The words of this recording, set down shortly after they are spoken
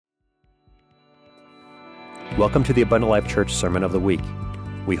Welcome to the Abundant Life Church Sermon of the Week.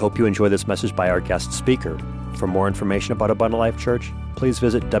 We hope you enjoy this message by our guest speaker. For more information about Abundant Life Church, please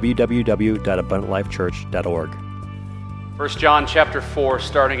visit www.abundantlifechurch.org. 1 John chapter 4,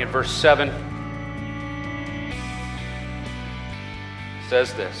 starting at verse 7,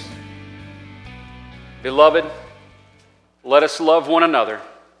 says this: Beloved, let us love one another.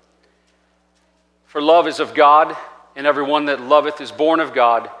 For love is of God, and everyone that loveth is born of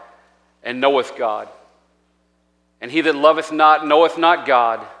God, and knoweth God. And he that loveth not knoweth not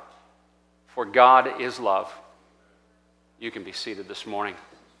God, for God is love. You can be seated this morning.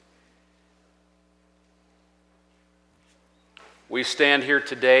 We stand here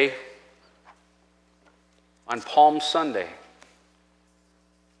today on Palm Sunday,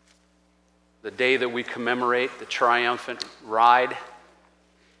 the day that we commemorate the triumphant ride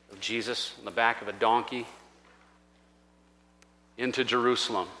of Jesus on the back of a donkey into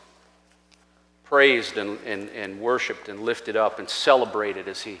Jerusalem, praised and worshiped and lifted up and celebrated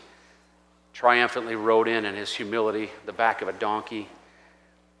as he triumphantly rode in his humility, the back of a donkey.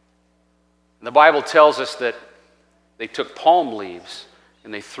 And the Bible tells us that they took palm leaves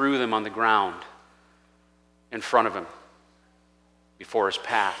and they threw them on the ground in front of him before his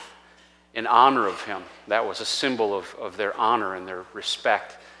path in honor of him. That was a symbol of their honor and their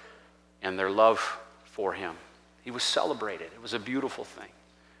respect and their love for him. He was celebrated. It was a beautiful thing.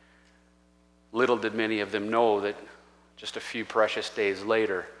 Little did many of them know that just a few precious days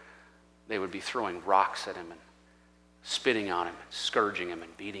later, they would be throwing rocks at him and spitting on him and scourging him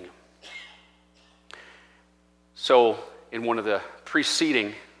and beating him. So, in one of the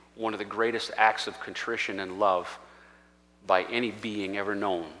greatest acts of contrition and love by any being ever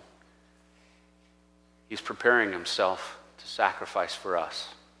known, he's preparing himself to sacrifice for us.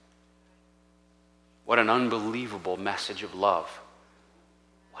 What an unbelievable message of love.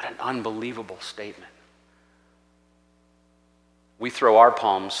 What an unbelievable statement. We throw our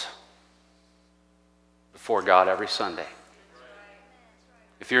palms before God every Sunday.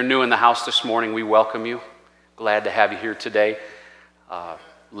 If you're new in the house this morning, we welcome you. Glad to have you here today.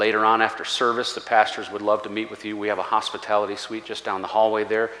 Later on after service, the pastors would love to meet with you. We have a hospitality suite just down the hallway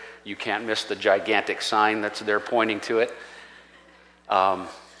there. You can't miss the gigantic sign that's there pointing to it. Our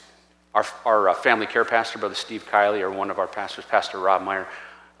family care pastor, Brother Steve Kiley, or one of our pastors, Pastor Rob Meyer,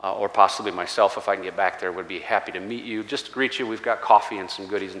 or possibly myself, if I can get back there, would be happy to meet you, just to greet you. We've got coffee and some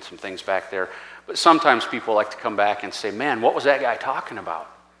goodies and some things back there. But sometimes people like to come back and say, man, what was that guy talking about?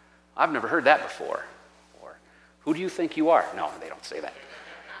 I've never heard that before. Or, who do you think you are? No, they don't say that.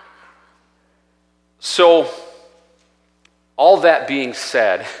 So, all that being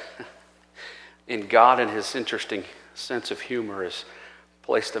said, in God and his interesting sense of humor has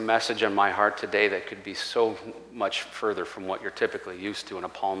placed a message on my heart today that could be so much further from what you're typically used to in a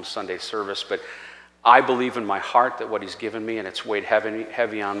Palm Sunday service. But I believe in my heart that what he's given me, and it's weighed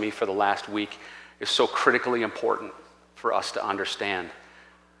heavy on me for the last week, is so critically important for us to understand.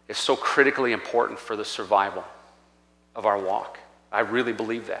 It's so critically important for the survival of our walk. I really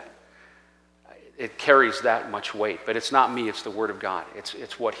believe that. It carries that much weight. But it's not me, it's the Word of God.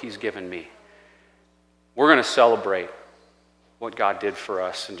 It's what he's given me. We're going to celebrate what God did for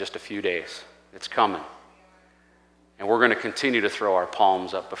us in just a few days. It's coming. And we're going to continue to throw our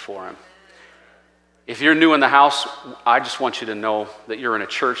palms up before him. If you're new in the house, I just want you to know that you're in a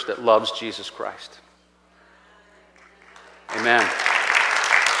church that loves Jesus Christ. Amen.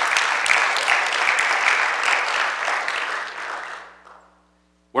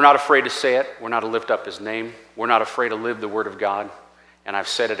 We're not afraid to say it. We're not to lift up his name. We're not afraid to live the Word of God. And I've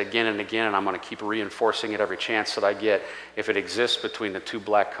said it again and again, and I'm going to keep reinforcing it every chance that I get. If it exists between the two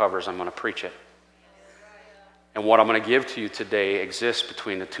black covers, I'm going to preach it. And what I'm going to give to you today exists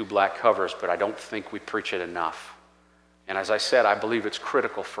between the two black covers, but I don't think we preach it enough. And as I said, I believe it's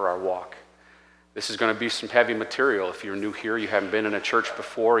critical for our walk. This is going to be some heavy material. If you're new here, you haven't been in a church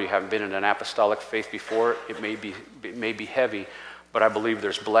before, you haven't been in an apostolic faith before, it may be heavy, but I believe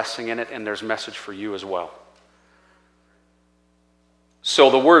there's blessing in it and there's message for you as well.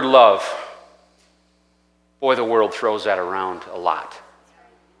 So the word love, boy, the world throws that around a lot.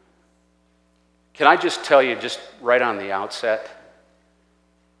 Can I just tell you, just right on the outset,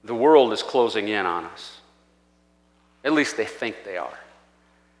 the world is closing in on us. At least they think they are.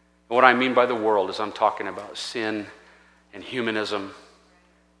 And what I mean by the world is I'm talking about sin and humanism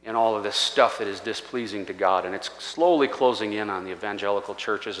and all of this stuff that is displeasing to God. And it's slowly closing in on the evangelical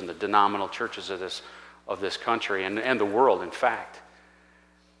churches and the denominational churches of this country and the world, in fact.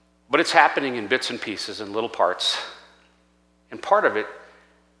 But it's happening in bits and pieces and little parts. And part of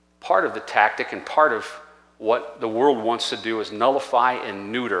the tactic and part of what the world wants to do is nullify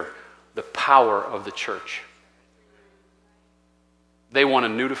and neuter the power of the church. They want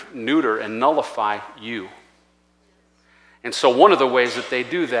to neuter and nullify you. And so one of the ways that they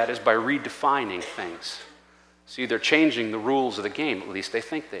do that is by redefining things. See, they're changing the rules of the game, at least they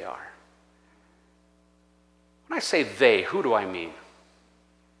think they are. When I say they, who do I mean?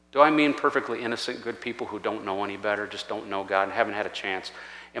 Do I mean perfectly innocent, good people who don't know any better, just don't know God and haven't had a chance?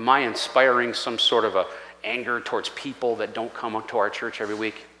 Am I inspiring some sort of a anger towards people that don't come up to our church every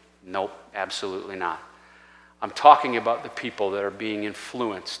week? Nope, absolutely not. I'm talking about the people that are being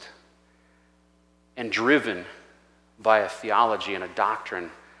influenced and driven by a theology and a doctrine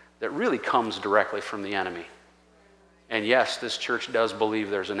that really comes directly from the enemy. And yes, this church does believe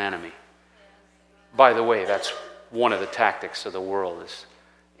there's an enemy. By the way, that's one of the tactics of the world,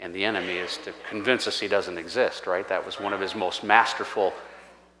 and the enemy is to convince us he doesn't exist, right? That was one of his most masterful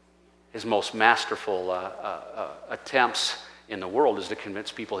attempts in the world, is to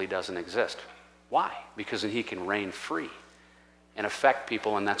convince people he doesn't exist. Why? Because then he can reign free and affect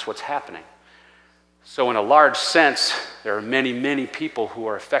people, and that's what's happening. So in a large sense, there are many, many people who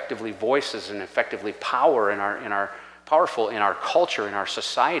are effectively voices and effectively powerful in our culture, in our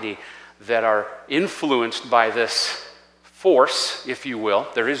society, that are influenced by this force, if you will.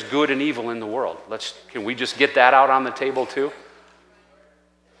 There is good and evil in the world. Can we just get that out on the table too?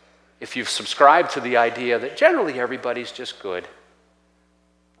 If you've subscribed to the idea that generally everybody's just good,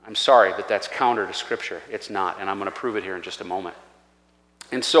 I'm sorry, but that's counter to Scripture. It's not, and I'm going to prove it here in just a moment.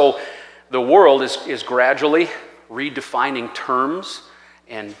 And so the world is gradually redefining terms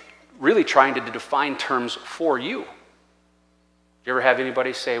and really trying to define terms for you. Do you ever have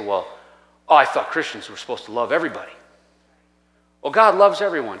anybody say, well, I thought Christians were supposed to love everybody. Well, God loves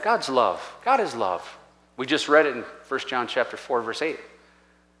everyone. God's love. God is love. We just read it in 1 John chapter 4, verse 8.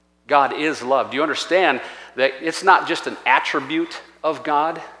 God is love. Do you understand that it's not just an attribute of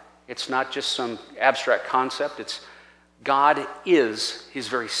God? It's not just some abstract concept. It's God is, his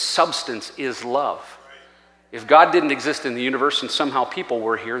very substance is love. If God didn't exist in the universe and somehow people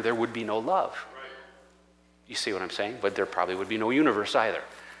were here, there would be no love. You see what I'm saying? But there probably would be no universe either.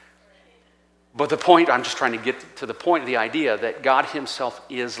 But the point, I'm just trying to get to the point of the idea that God himself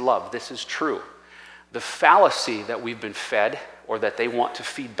is love. This is true. The fallacy that we've been fed, or that they want to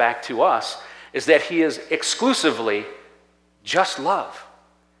feed back to us, is that he is exclusively just love.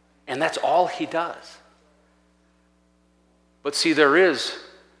 And that's all he does. But see, there is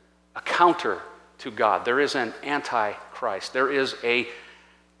a counter to God. There is an antichrist. There is an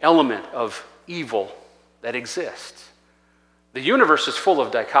element of evil that exists. The universe is full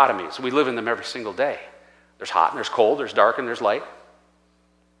of dichotomies. We live in them every single day. There's hot and there's cold, there's dark and there's light,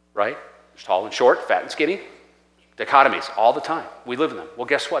 right? There's tall and short, fat and skinny. Dichotomies all the time. We live in them. Well,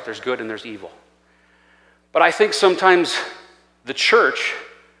 guess what? There's good and there's evil. But I think sometimes the church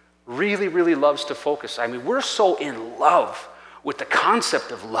really, really loves to focus. I mean, we're so in love with the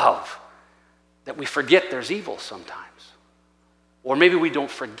concept of love that we forget there's evil sometimes. Or maybe we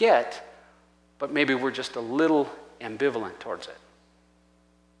don't forget, but maybe we're just a little ambivalent towards it.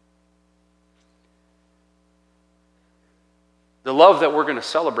 The love that we're going to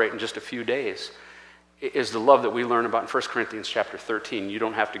celebrate in just a few days is the love that we learn about in 1 Corinthians chapter 13. You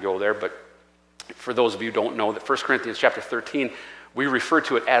don't have to go there, but for those of you who don't know, that 1 Corinthians chapter 13, we refer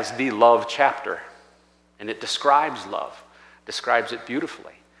to it as the love chapter. And it describes love, describes it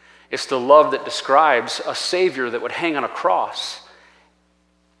beautifully. It's the love that describes a Savior that would hang on a cross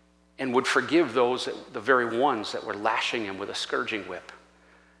and would forgive the very ones that were lashing him with a scourging whip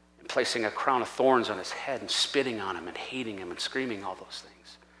and placing a crown of thorns on his head and spitting on him and hating him and screaming all those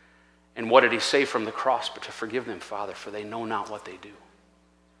things. And what did he say from the cross? But to forgive them, Father, for they know not what they do.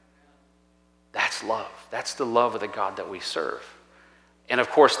 That's love. That's the love of the God that we serve. And of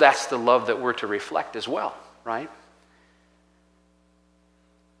course, that's the love that we're to reflect as well, right?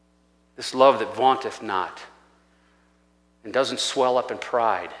 This love that vaunteth not and doesn't swell up in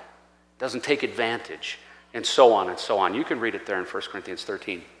pride, doesn't take advantage, and so on and so on. You can read it there in 1 Corinthians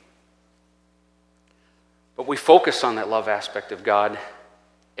 13. But we focus on that love aspect of God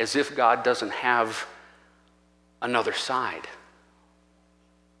as if God doesn't have another side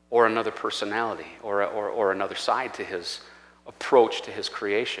or another personality or another side to his approach to his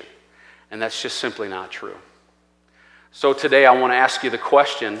creation. And that's just simply not true. So today I want to ask you the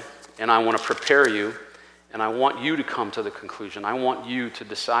question, and I want to prepare you, and I want you to come to the conclusion. I want you to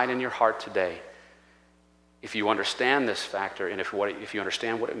decide in your heart today, if you understand this factor and if you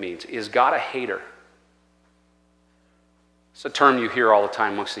understand what it means. Is God a hater? It's a term you hear all the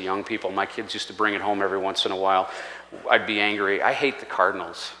time amongst the young people. My kids used to bring it home every once in a while. I'd be angry. I hate the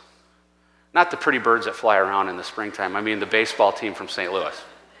Cardinals. Not the pretty birds that fly around in the springtime. I mean the baseball team from St. Louis.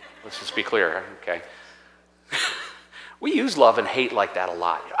 Let's just be clear, okay? We use love and hate like that a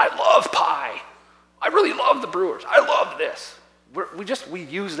lot. I love pie. I really love the Brewers. I love this. We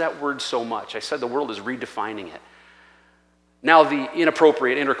use that word so much. I said the world is redefining it. Now the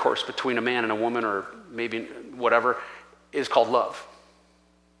inappropriate intercourse between a man and a woman, or maybe whatever, is called love.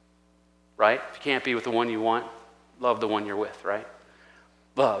 Right? If you can't be with the one you want, love the one you're with, right?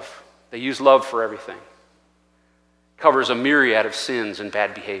 Love. They use love for everything. Covers a myriad of sins and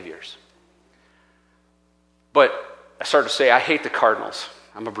bad behaviors. But I started to say, I hate the Cardinals.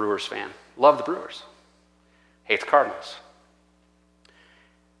 I'm a Brewers fan. Love the Brewers. Hate the Cardinals.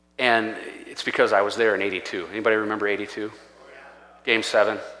 And it's because I was there in 82. Anybody remember 82? Game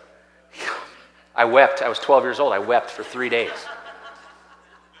 7. I wept. I was 12 years old. I wept for 3 days.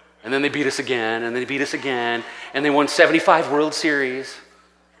 And then they beat us again, and they beat us again, and they won 75 World Series.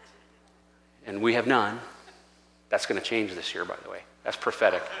 And we have none. That's going to change this year, by the way. That's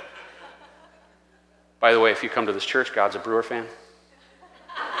prophetic. By the way, if you come to this church, God's a Brewer fan.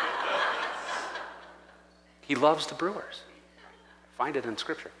 He loves the Brewers. Find it in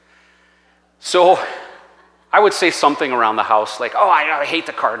Scripture. So I would say something around the house like, oh, I hate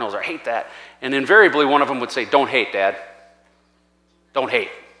the Cardinals, or I hate that. And invariably one of them would say, don't hate, Dad. Don't hate.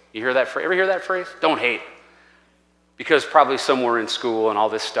 You hear that phrase? Ever hear that phrase? Don't hate. Because probably somewhere in school and all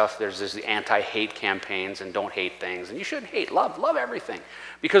this stuff, there's the anti-hate campaigns and don't hate things. And you shouldn't hate. Love everything.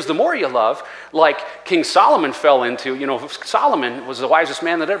 Because the more you love, like King Solomon fell into, Solomon was the wisest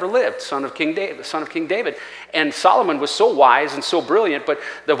man that ever lived, son of King David. And Solomon was so wise and so brilliant, but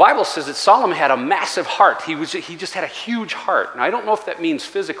the Bible says that Solomon had a massive heart. He just had a huge heart. Now, I don't know if that means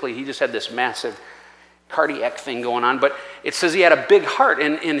physically he just had this massive cardiac thing going on, but it says he had a big heart,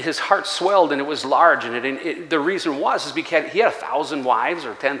 and his heart swelled, and it was large, and the reason is because he had 1,000 wives,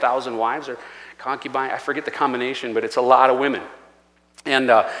 or 10,000 wives, or concubine. I forget the combination, but it's a lot of women.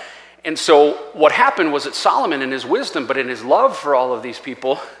 And so what happened was that Solomon, in his wisdom, but in his love for all of these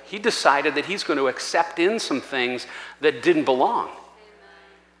people, he decided that he's going to accept in some things that didn't belong.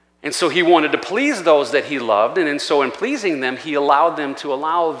 And so he wanted to please those that he loved, and so in pleasing them, he allowed them to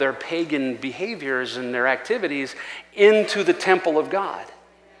allow their pagan behaviors and their activities into the temple of God.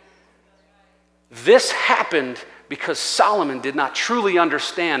 This happened because Solomon did not truly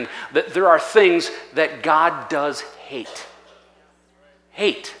understand that there are things that God does hate.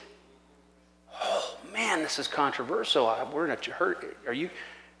 Hate. Oh man, this is controversial. We're in a church. Are you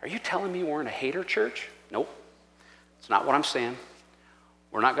telling me we're in a hater church? Nope. It's not what I'm saying.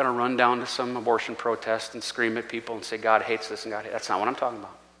 We're not going to run down to some abortion protest and scream at people and say God hates this and God hates. That's not what I'm talking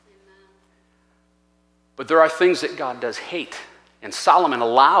about. But there are things that God does hate. And Solomon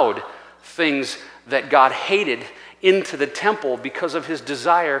allowed things that God hated into the temple because of his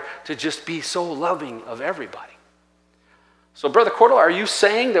desire to just be so loving of everybody. So, Brother Cordle, are you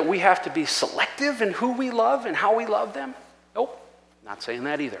saying that we have to be selective in who we love and how we love them? Nope, not saying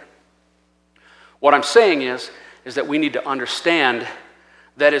that either. What I'm saying is that we need to understand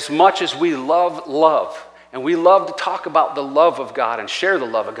that as much as we love, and we love to talk about the love of God and share the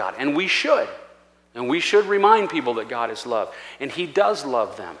love of God, and we should remind people that God is love, and he does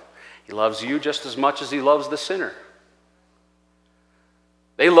love them. He loves you just as much as he loves the sinner.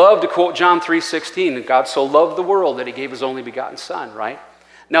 They love to quote John 3:16, that God so loved the world that he gave his only begotten son, right?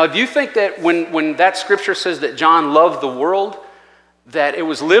 Now, do you think that when that scripture says that John loved the world, that it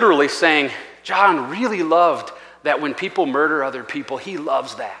was literally saying, John really loved that when people murder other people, he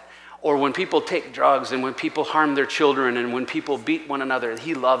loves that. Or when people take drugs and when people harm their children and when people beat one another,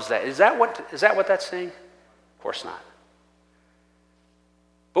 he loves that. Is that what that's saying? Of course not.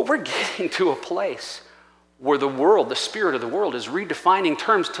 But we're getting to a place where the world, the spirit of the world, is redefining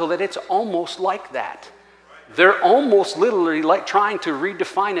terms till that it's almost like that. They're almost literally like trying to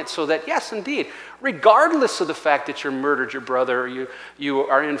redefine it so that, yes, indeed, regardless of the fact that you murdered your brother, or you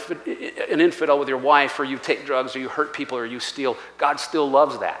are an infidel with your wife, or you take drugs, or you hurt people, or you steal, God still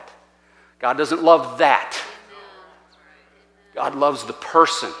loves that. God doesn't love that. God loves the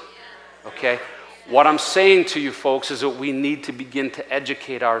person, okay? What I'm saying to you folks is that we need to begin to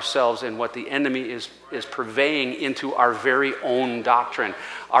educate ourselves in what the enemy is purveying into our very own doctrine,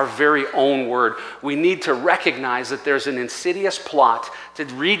 our very own word. We need to recognize that there's an insidious plot to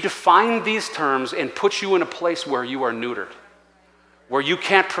redefine these terms and put you in a place where you are neutered, where you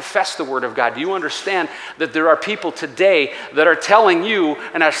can't profess the word of God. Do you understand that there are people today that are telling you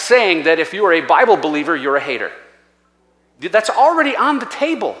and are saying that if you are a Bible believer, you're a hater? That's already on the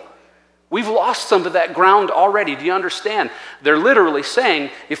table. We've lost some of that ground already. Do you understand? They're literally saying,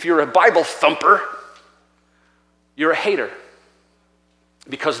 if you're a Bible thumper, you're a hater.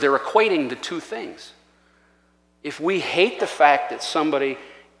 Because they're equating the two things. If we hate the fact that somebody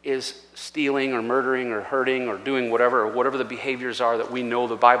is stealing or murdering or hurting or doing whatever the behaviors are that we know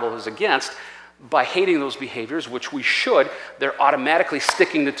the Bible is against, by hating those behaviors, which we should, they're automatically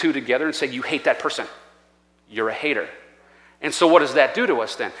sticking the two together and saying, you hate that person. You're a hater. And so what does that do to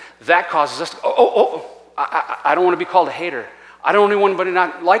us then? That causes us to, I don't want to be called a hater. I don't want anybody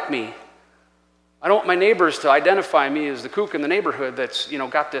not like me. I don't want my neighbors to identify me as the kook in the neighborhood that's,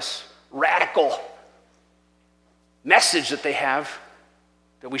 got this radical message that they have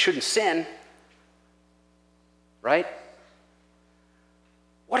that we shouldn't sin. Right?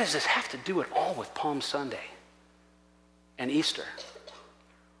 What does this have to do at all with Palm Sunday and Easter?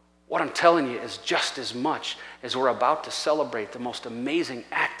 What I'm telling you is just as much as we're about to celebrate the most amazing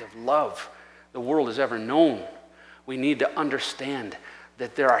act of love the world has ever known, we need to understand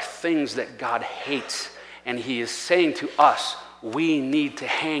that there are things that God hates, and he is saying to us, we need to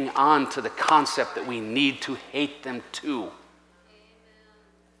hang on to the concept that we need to hate them too.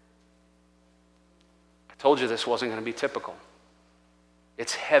 I told you this wasn't going to be typical.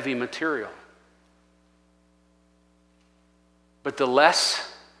 It's heavy material. But the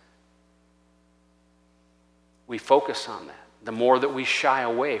less we focus on that, the more that we shy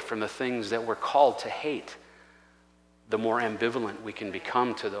away from the things that we're called to hate, the more ambivalent we can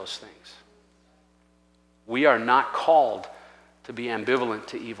become to those things. We are not called to be ambivalent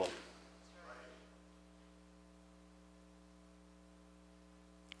to evil.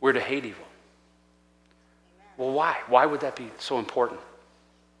 We're to hate evil. Well, why? Why would that be so important?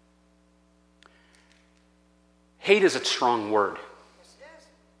 Hate is a strong word.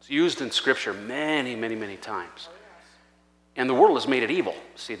 It's used in Scripture many, many, many times. And the world has made it evil.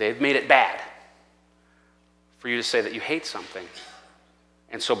 See, they've made it bad for you to say that you hate something.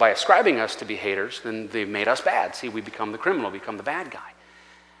 And so by ascribing us to be haters, then they've made us bad. See, we become the criminal, become the bad guy.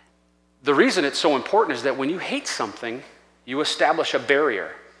 The reason it's so important is that when you hate something, you establish a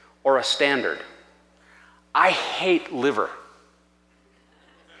barrier or a standard. I hate liver.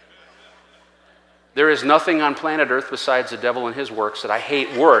 There is nothing on planet Earth besides the devil and his works that I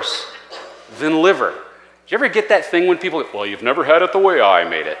hate worse than liver. Do you ever get that thing when people go, well, you've never had it the way I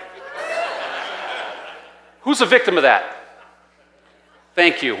made it? Who's a victim of that?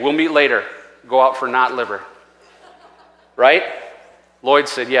 Thank you. We'll meet later. Go out for not liver. Right? Lloyd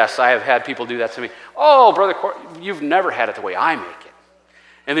said, yes, I have had people do that to me. Oh, Brother you've never had it the way I make it.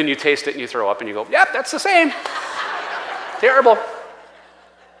 And then you taste it and you throw up and you go, yep, that's the same. Terrible.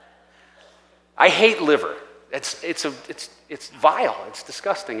 I hate liver. It's vile. It's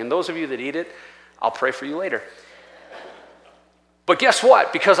disgusting. And those of you that eat it, I'll pray for you later. But guess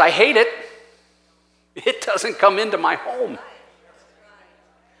what? Because I hate it, it doesn't come into my home.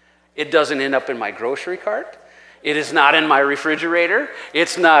 It doesn't end up in my grocery cart. It is not in my refrigerator.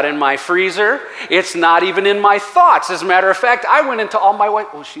 It's not in my freezer. It's not even in my thoughts. As a matter of fact, I went into all my wife.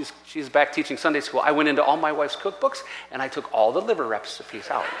 Oh, she's back teaching Sunday school. I went into all my wife's cookbooks and I took all the liver recipes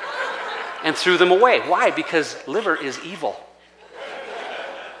out and threw them away. Why? Because liver is evil.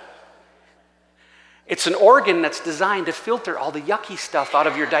 It's an organ that's designed to filter all the yucky stuff out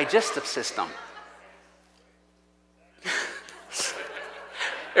of your digestive system.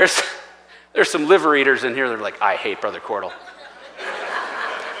 There's some liver eaters in here that are like, I hate Brother Cordle.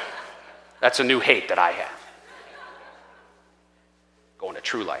 That's a new hate that I have. Going to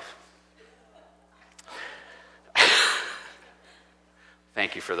True Life.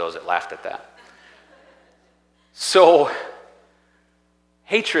 Thank you for those that laughed at that. So,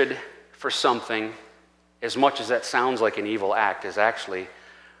 hatred for something, as much as that sounds like an evil act, is actually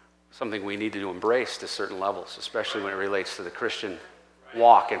something we need to embrace to certain levels, especially when it relates to the Christian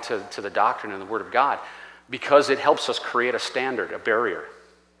walk and to the doctrine and the Word of God, because it helps us create a standard, a barrier.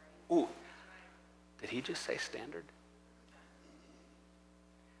 Ooh, did he just say standard?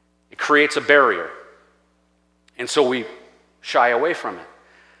 It creates a barrier, and so we shy away from it.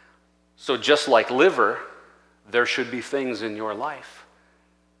 So just like liver, there should be things in your life.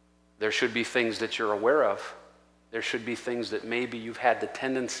 There should be things that you're aware of. There should be things that maybe you've had the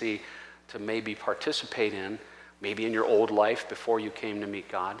tendency to maybe participate in, maybe in your old life before you came to meet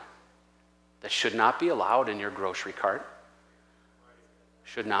God, that should not be allowed in your grocery cart,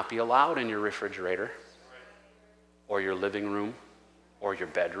 should not be allowed in your refrigerator, or your living room, or your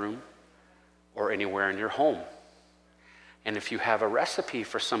bedroom, or anywhere in your home. And if you have a recipe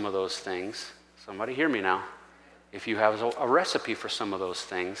for some of those things, somebody hear me now, if you have a recipe for some of those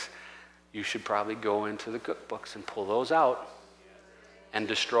things, you should probably go into the cookbooks and pull those out and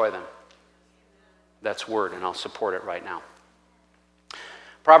destroy them. That's word, and I'll support it right now.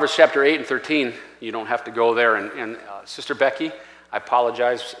 Proverbs chapter 8 and 13, you don't have to go there. And Sister Becky, I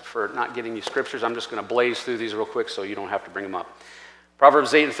apologize for not getting you scriptures. I'm just going to blaze through these real quick so you don't have to bring them up.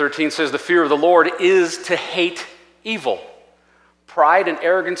 Proverbs 8:13 says, the fear of the Lord is to hate evil. Pride and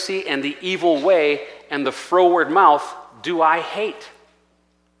arrogancy and the evil way and the froward mouth do I hate.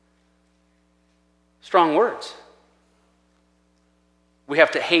 Strong words. We have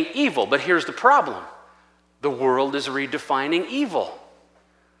to hate evil, but here's the problem. The world is redefining evil.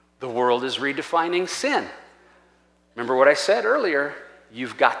 The world is redefining sin. Remember what I said earlier?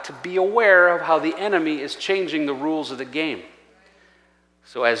 You've got to be aware of how the enemy is changing the rules of the game.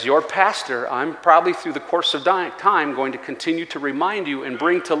 So as your pastor, I'm probably through the course of time going to continue to remind you and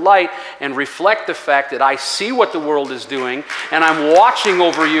bring to light and reflect the fact that I see what the world is doing and I'm watching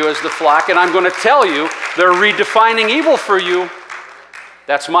over you as the flock, and I'm going to tell you they're redefining evil for you.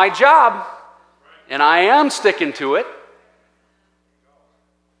 That's my job, and I am sticking to it.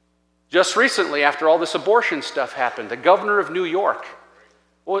 Just recently, after all this abortion stuff happened, the governor of New York,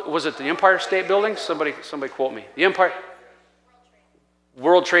 was it the Empire State Building? Somebody quote me. The Empire...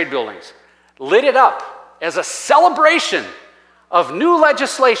 World Trade Buildings, lit it up as a celebration of new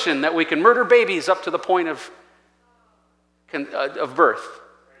legislation that we can murder babies up to the point of birth,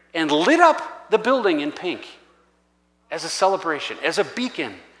 and lit up the building in pink as a celebration, as a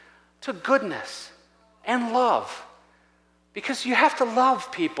beacon to goodness and love. Because you have to love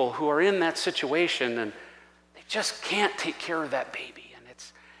people who are in that situation and they just can't take care of that baby. And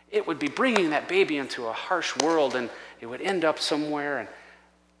it would be bringing that baby into a harsh world, and it would end up somewhere. And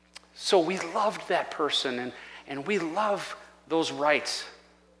so we loved that person, and we love those rights,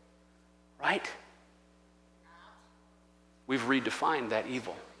 right? We've redefined that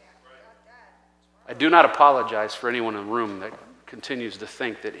evil. I do not apologize for anyone in the room that continues to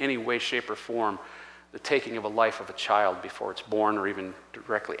think that any way, shape, or form the taking of a life of a child before it's born or even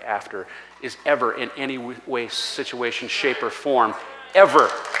directly after is ever in any way, situation, shape, or form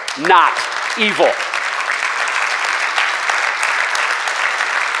ever not evil.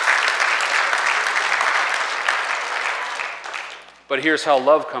 But here's how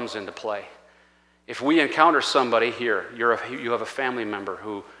love comes into play. If we encounter somebody here, you have a family member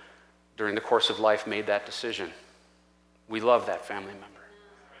who, during the course of life, made that decision. We love that family member.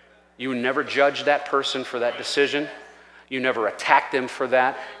 You never judge that person for that decision. You never attack them for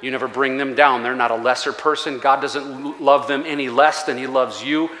that. You never bring them down. They're not a lesser person. God doesn't love them any less than he loves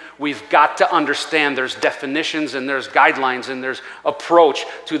you. We've got to understand there's definitions and there's guidelines and there's approach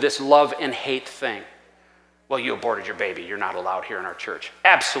to this love and hate thing. Well, you aborted your baby. You're not allowed here in our church.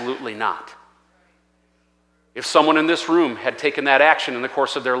 Absolutely not. If someone in this room had taken that action in the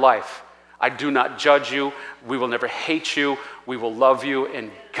course of their life, I do not judge you. We will never hate you. We will love you.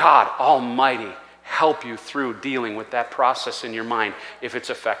 And God Almighty help you through dealing with that process in your mind if it's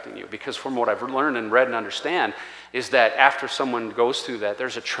affecting you. Because from what I've learned and read and understand is that after someone goes through that,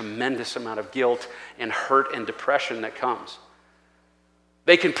 there's a tremendous amount of guilt and hurt and depression that comes.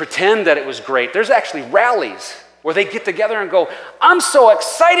 They can pretend that it was great. There's actually rallies where they get together and go, I'm so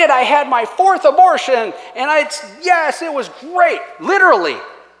excited I had my 4th abortion, and yes, it was great. Literally,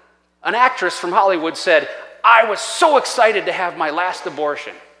 an actress from Hollywood said, I was so excited to have my last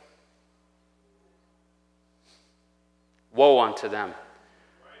abortion. Woe unto them.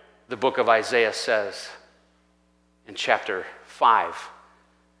 The book of Isaiah says in chapter 5,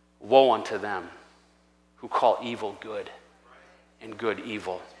 woe unto them who call evil good and good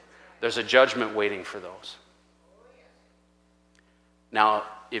evil. There's a judgment waiting for those. Now,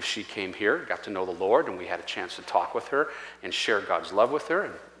 if she came here, got to know the Lord, and we had a chance to talk with her and share God's love with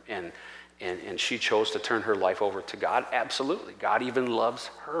her, and she chose to turn her life over to God, absolutely. God even loves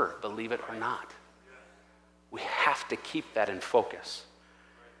her, believe it or not. We have to keep that in focus.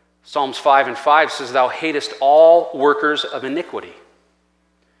 Psalms 5:5 says, thou hatest all workers of iniquity.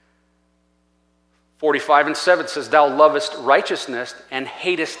 45:7 says, thou lovest righteousness and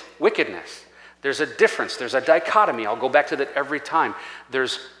hatest wickedness. There's a difference. There's a dichotomy. I'll go back to that every time.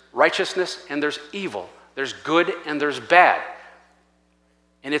 There's righteousness and there's evil. There's good and there's bad.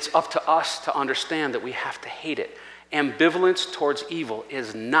 And it's up to us to understand that we have to hate it. Ambivalence towards evil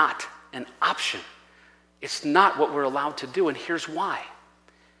is not an option. It's not what we're allowed to do, and here's why.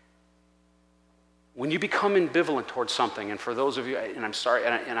 When you become ambivalent towards something, and for those of you, and I'm sorry,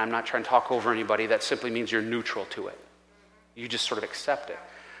 and I'm not trying to talk over anybody, that simply means you're neutral to it. You just sort of accept it.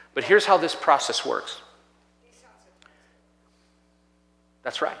 But here's how this process works.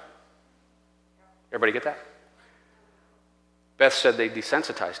 That's right. Everybody get that? Beth said they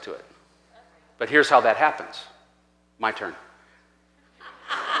desensitized to it. But here's how that happens. My turn.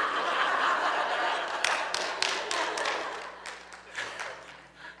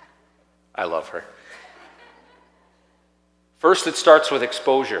 I love her. First, it starts with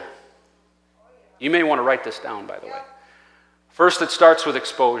exposure. You may want to write this down, by the way. First, it starts with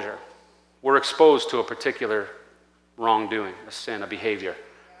exposure. We're exposed to a particular wrongdoing, a sin, a behavior.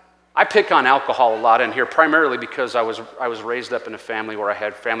 I pick on alcohol a lot in here, primarily because I was raised up in a family where I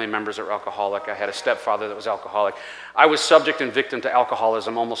had family members that were alcoholic. I had a stepfather that was alcoholic. I was subject and victim to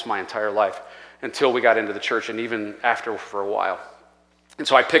alcoholism almost my entire life until we got into the church, and even after for a while. And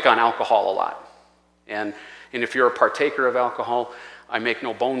so I pick on alcohol a lot. And if you're a partaker of alcohol, I make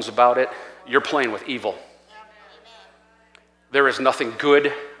no bones about it. You're playing with evil. There is nothing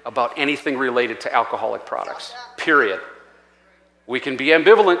good about anything related to alcoholic products, period. We can be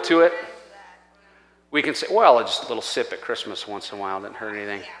ambivalent to it. We can say, well, just a little sip at Christmas once in a while doesn't hurt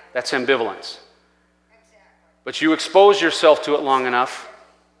anything. That's ambivalence. But you expose yourself to it long enough,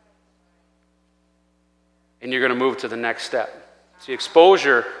 and you're going to move to the next step. See,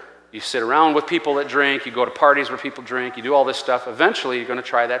 exposure, you sit around with people that drink, you go to parties where people drink, you do all this stuff. Eventually, you're going to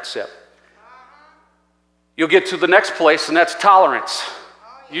try that sip. You'll get to the next place, and that's tolerance.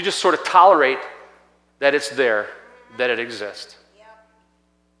 You just sort of tolerate that it's there, that it exists.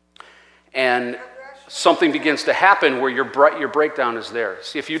 And something begins to happen where your breakdown is there.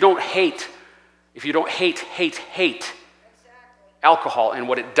 See, if you don't hate alcohol and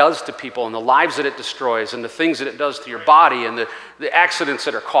what it does to people and the lives that it destroys and the things that it does to your body and the accidents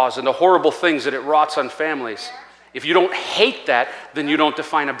that are caused and the horrible things that it wroughts on families, if you don't hate that, then you don't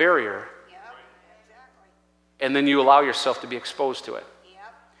define a barrier. And then you allow yourself to be exposed to it.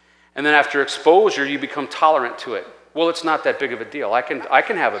 And then after exposure, you become tolerant to it. Well, it's not that big of a deal. I can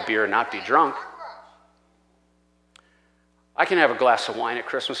have a beer and not be drunk. I can have a glass of wine at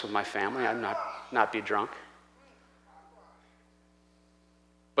Christmas with my family and not be drunk.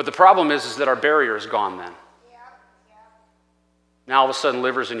 But the problem is that our barrier is gone then. Now all of a sudden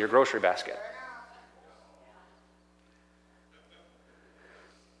liver's in your grocery basket.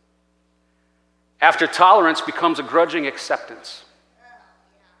 After tolerance becomes a grudging acceptance.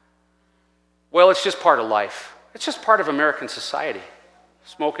 Well, it's just part of life. It's just part of American society.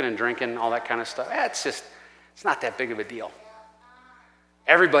 Smoking and drinking, all that kind of stuff. It's not that big of a deal.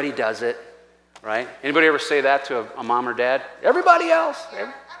 Everybody does it, right? Anybody ever say that to a mom or dad? Everybody else.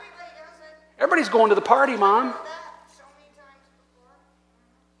 Everybody's going to the party, Mom.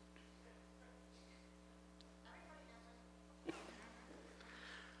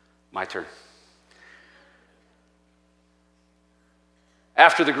 My turn.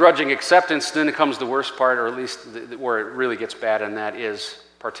 After the grudging acceptance, then comes the worst part, or at least where it really gets bad, and that is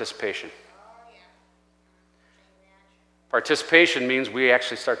participation. Participation means we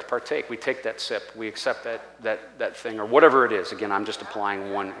actually start to partake. We take that sip. We accept that thing, or whatever it is. Again, I'm just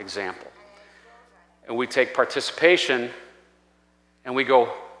applying one example. And we take participation, and we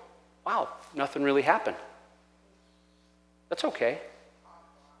go, wow, nothing really happened. That's okay.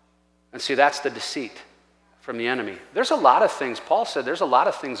 And see, that's the deceit from the enemy. There's a lot of things, Paul said, there's a lot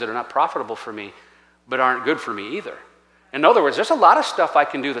of things that are not profitable for me, but aren't good for me either. In other words, there's a lot of stuff I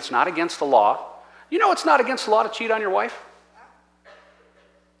can do that's not against the law. You know it's not against the law to cheat on your wife?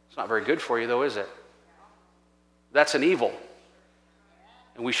 It's not very good for you though, is it? That's an evil.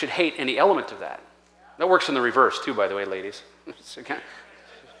 And we should hate any element of that. That works in the reverse too, by the way, ladies. It's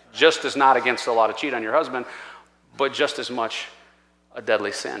just as not against the law to cheat on your husband, but just as much a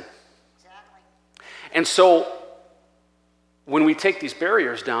deadly sin. And so, when we take these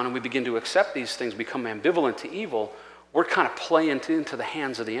barriers down and we begin to accept these things, become ambivalent to evil, we're kind of playing into the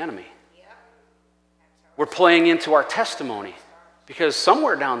hands of the enemy. We're playing into our testimony. Because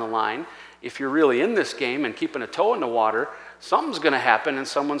somewhere down the line, if you're really in this game and keeping a toe in the water, something's going to happen and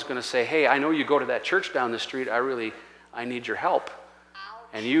someone's going to say, hey, I know you go to that church down the street. I need your help.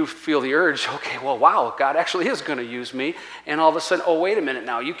 And you feel the urge, okay, well, wow, God actually is going to use me. And all of a sudden, oh, wait a minute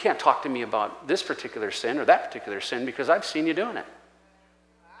now, you can't talk to me about this particular sin or that particular sin because I've seen you doing it.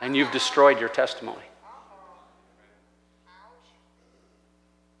 And you've destroyed your testimony.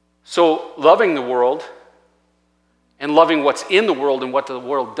 So loving the world and loving what's in the world and what the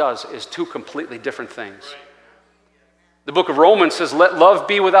world does is two completely different things. The book of Romans says, let love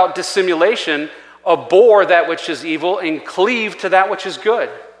be without dissimulation, abhor that which is evil, and cleave to that which is good.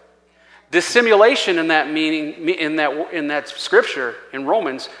 Dissimulation in that meaning, in that scripture in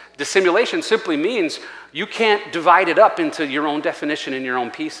Romans, dissimulation simply means you can't divide it up into your own definition in your own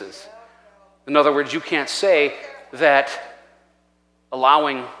pieces. In other words, you can't say that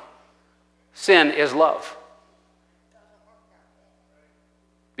allowing sin is love,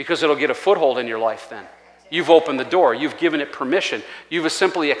 because it'll get a foothold in your life then. You've opened the door. You've given it permission. You've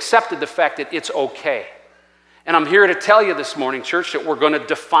simply accepted the fact that it's okay. And I'm here to tell you this morning, church, that we're going to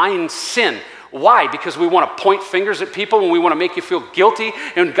define sin. Why? Because we want to point fingers at people and we want to make you feel guilty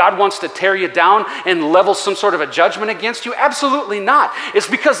and God wants to tear you down and level some sort of a judgment against you? Absolutely not. It's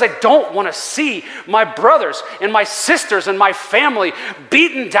because I don't want to see my brothers and my sisters and my family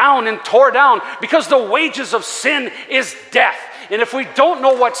beaten down and tore down, because the wages of sin is death. And if we don't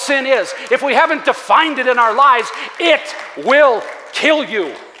know what sin is, if we haven't defined it in our lives, it will kill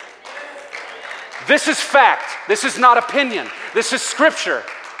you. This is fact. This is not opinion. This is scripture.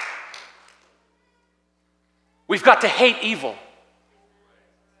 We've got to hate evil.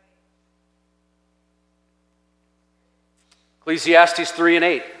 Ecclesiastes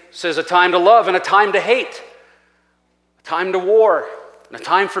 3:8 says a time to love and a time to hate, a time to war and a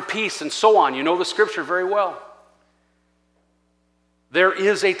time for peace, and so on. You know the scripture very well. There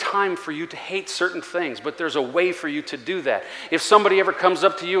is a time for you to hate certain things, but there's a way for you to do that. If somebody ever comes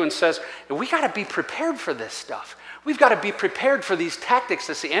up to you and says, we got to be prepared for this stuff. We've got to be prepared for these tactics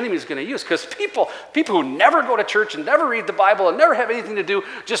that the enemy is going to use, because people who never go to church and never read the Bible and never have anything to do,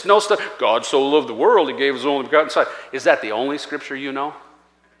 just know stuff. God so loved the world, he gave his only begotten Son. Is that the only scripture you know?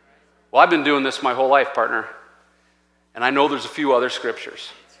 Well, I've been doing this my whole life, partner, and I know there's a few other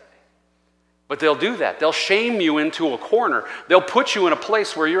scriptures. But they'll do that. They'll shame you into a corner. They'll put you in a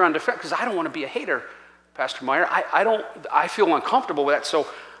place where you're undefended, because I don't want to be a hater, Pastor Meyer. I feel uncomfortable with that, so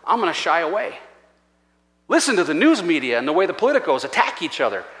I'm going to shy away. Listen to the news media and the way the politicos attack each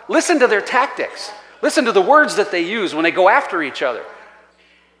other. Listen to their tactics. Listen to the words that they use when they go after each other.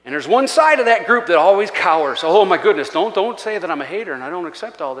 And there's one side of that group that always cowers. Oh my goodness, don't say that I'm a hater and I don't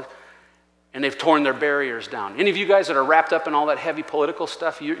accept all this. And they've torn their barriers down. Any of you guys that are wrapped up in all that heavy political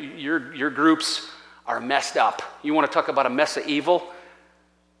stuff, your groups are messed up. You want to talk about a mess of evil?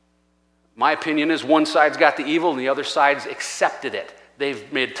 My opinion is one side's got the evil and the other side's accepted it.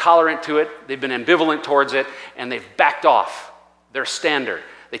 They've made tolerant to it, they've been ambivalent towards it, and they've backed off their standard.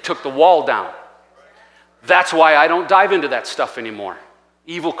 They took the wall down. That's why I don't dive into that stuff anymore.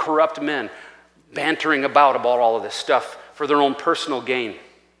 Evil, corrupt men bantering about all of this stuff for their own personal gain.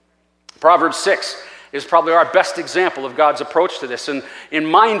 Proverbs 6 is probably our best example of God's approach to this. And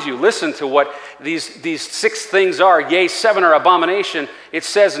mind you, listen to what these 6 things are. Yea, 7 are abomination. It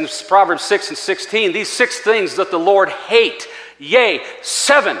says in Proverbs 6:16, these 6 things that the Lord hate, yea,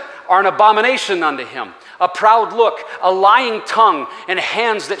 7 are an abomination unto him. A proud look, a lying tongue, and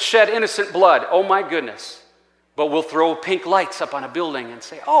hands that shed innocent blood. Oh my goodness. But we'll throw pink lights up on a building and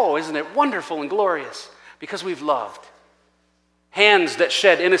say, oh, isn't it wonderful and glorious? Because we've loved. Hands that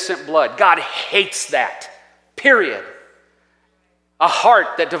shed innocent blood. God hates that. Period. A heart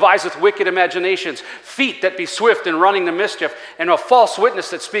that deviseth wicked imaginations. Feet that be swift in running to mischief. And a false witness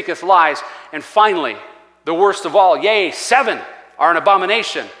that speaketh lies. And finally, the worst of all, yea, 7 are an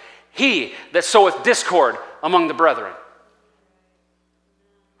abomination. He that soweth discord among the brethren.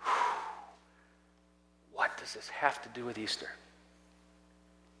 What does this have to do with Easter?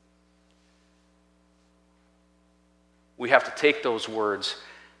 We have to take those words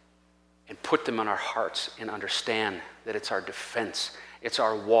and put them in our hearts and understand that it's our defense, it's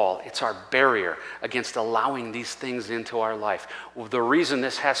our wall, it's our barrier against allowing these things into our life. Well, the reason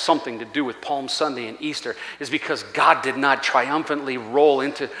this has something to do with Palm Sunday and Easter is because God did not triumphantly roll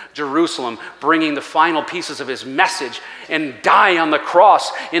into Jerusalem, bringing the final pieces of his message and die on the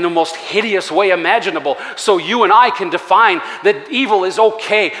cross in the most hideous way imaginable, so you and I can define that evil is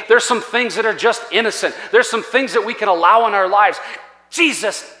okay. There's some things that are just innocent. There's some things that we can allow in our lives.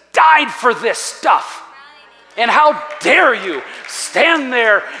 Jesus died for this stuff. And how dare you stand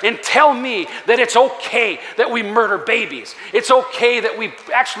there and tell me that it's okay that we murder babies. It's okay that we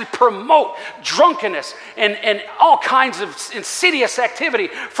actually promote drunkenness and all kinds of insidious activity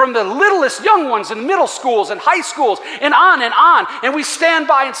from the littlest young ones in middle schools and high schools and on. And we stand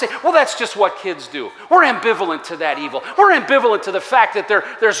by and say, well, that's just what kids do. We're ambivalent to that evil. We're ambivalent to the fact that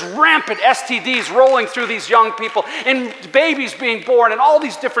there's rampant STDs rolling through these young people and babies being born and all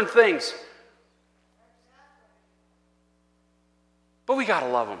these different things. But we got to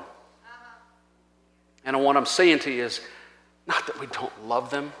love them. And what I'm saying to you is not that we don't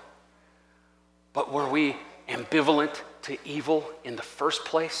love them, but were we ambivalent to evil in the first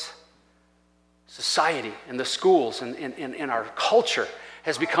place? Society and the schools and our culture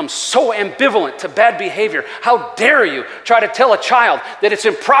has become so ambivalent to bad behavior. How dare you try to tell a child that it's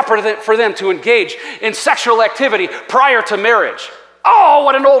improper for them to engage in sexual activity prior to marriage? Oh,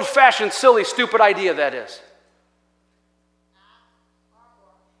 what an old-fashioned, silly, stupid idea that is.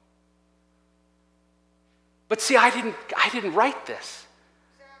 But see, I didn't write this.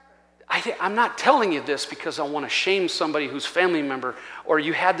 I'm not telling you this because I want to shame somebody who's family member or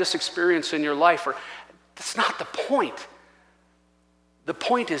you had this experience in your life. That's not the point. The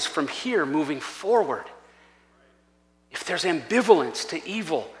point is from here moving forward. If there's ambivalence to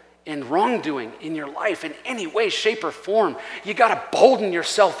evil and wrongdoing in your life in any way, shape, or form, you got to bolden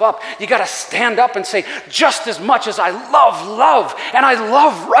yourself up. You got to stand up and say, just as much as I love love and I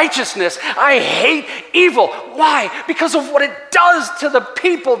love righteousness, I hate evil. Why? Because of what it does to the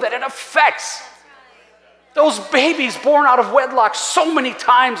people that it affects. Those babies born out of wedlock so many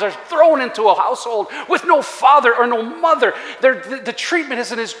times are thrown into a household with no father or no mother. The treatment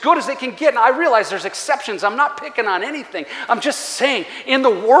isn't as good as they can get. And I realize there's exceptions. I'm not picking on anything. I'm just saying in the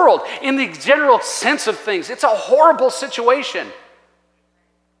world, in the general sense of things, it's a horrible situation.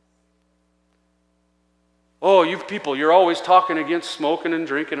 Oh, you people, you're always talking against smoking and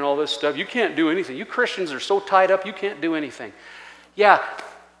drinking and all this stuff. You can't do anything. You Christians are so tied up, you can't do anything. Yeah.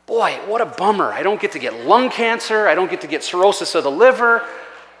 Boy, what a bummer. I don't get to get lung cancer. I don't get to get cirrhosis of the liver.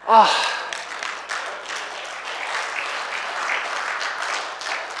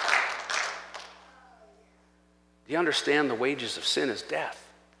 Do you understand the wages of sin is death?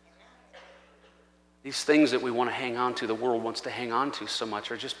 These things that we want to hang on to, the world wants to hang on to so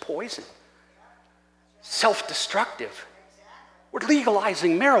much, are just poison. Self-destructive. We're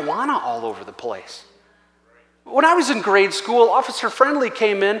legalizing marijuana all over the place. When I was in grade school, Officer Friendly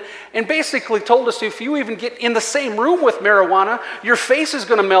came in and basically told us if you even get in the same room with marijuana, your face is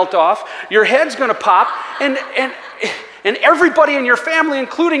going to melt off, your head's going to pop, and everybody in your family,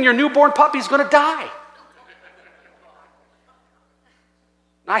 including your newborn puppy, is going to die.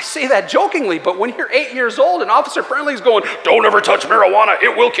 I say that jokingly, but when you're 8 years old and Officer Friendly is going, don't ever touch marijuana,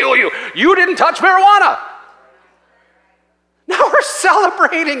 it will kill you. You didn't touch marijuana. Now we're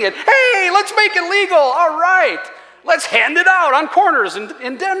celebrating it. Hey, let's make it legal. All right. Let's hand it out on corners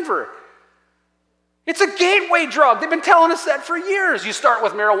in Denver. It's a gateway drug. They've been telling us that for years. You start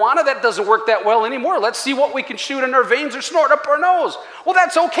with marijuana. That doesn't work that well anymore. Let's see what we can shoot in our veins or snort up our nose. Well,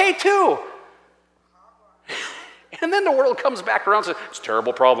 that's okay too. And then the world comes back around and says, it's a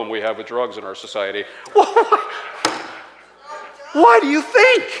terrible problem we have with drugs in our society. Why do you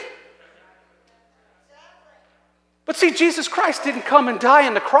think? But see, Jesus Christ didn't come and die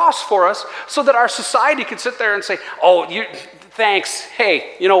on the cross for us so that our society could sit there and say, thanks.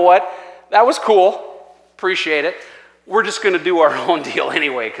 Hey, you know what? That was cool. Appreciate it. We're just going to do our own deal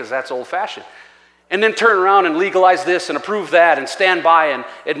anyway because that's old-fashioned. And then turn around and legalize this and approve that and stand by and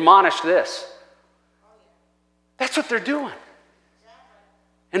admonish this. That's what they're doing.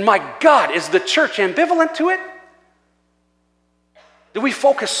 And my God, is the church ambivalent to it? Do we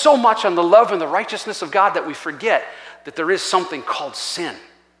focus so much on the love and the righteousness of God that we forget that there is something called sin?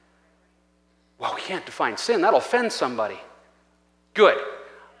 Well, we can't define sin. That'll offend somebody. Good.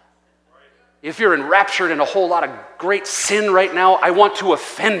 If you're enraptured in a whole lot of great sin right now, I want to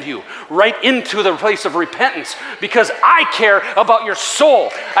offend you right into the place of repentance because I care about your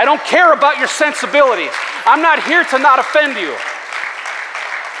soul. I don't care about your sensibilities. I'm not here to not offend you.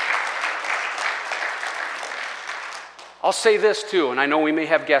 I'll say this too, and I know we may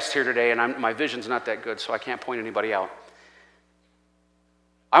have guests here today, and my vision's not that good, so I can't point anybody out.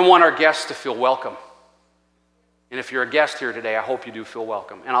 I want our guests to feel welcome. And if you're a guest here today, I hope you do feel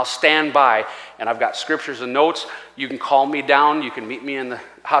welcome. And I'll stand by, and I've got scriptures and notes. You can call me down. You can meet me in the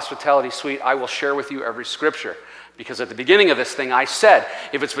hospitality suite. I will share with you every scripture. Because at the beginning of this thing, I said,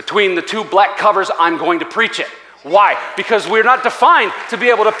 if it's between the two black covers, I'm going to preach it. Why? Because we're not defined to be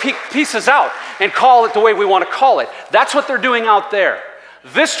able to pick pieces out and call it the way we want to call it. That's what they're doing out there.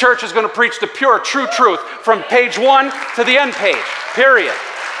 This church is going to preach the pure, true truth from page 1 to the end page, period.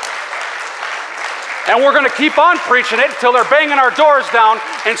 And we're going to keep on preaching it until they're banging our doors down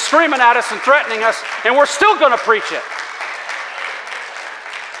and screaming at us and threatening us, and we're still going to preach it.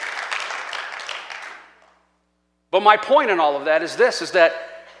 But my point in all of that is this, is that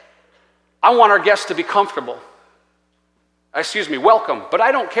I want our guests to be comfortable. Welcome, but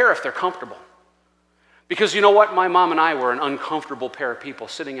I don't care if they're comfortable. Because you know what? My mom and I were an uncomfortable pair of people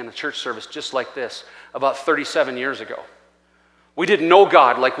sitting in a church service just like this about 37 years ago. We didn't know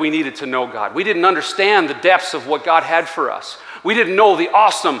God like we needed to know God. We didn't understand the depths of what God had for us. We didn't know the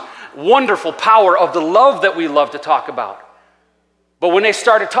awesome, wonderful power of the love that we love to talk about. But when they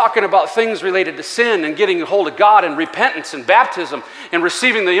started talking about things related to sin and getting a hold of God and repentance and baptism and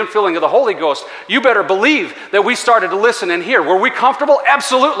receiving the infilling of the Holy Ghost, you better believe that we started to listen and hear. Were we comfortable?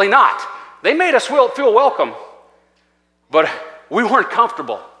 Absolutely not. They made us feel welcome, but we weren't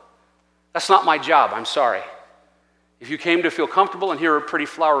comfortable. That's not my job. I'm sorry. If you came to feel comfortable and hear a pretty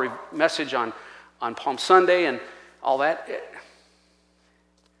flowery message on Palm Sunday and all that,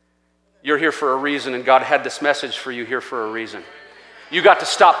 you're here for a reason, and God had this message for you here for a reason. You got to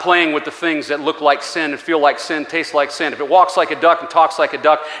stop playing with the things that look like sin and feel like sin, taste like sin. If it walks like a duck and talks like a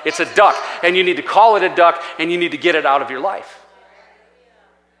duck, it's a duck. And you need to call it a duck, and you need to get it out of your life.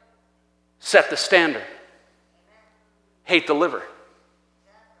 Set the standard. Hate the liver.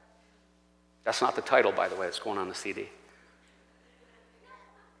 That's not the title, by the way, that's going on the CD.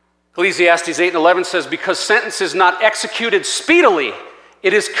 Ecclesiastes 8:11 says, because sentence is not executed speedily,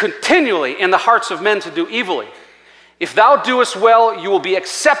 it is continually in the hearts of men to do evilly. If thou doest well, you will be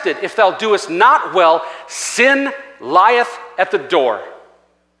accepted. If thou doest not well, sin lieth at the door.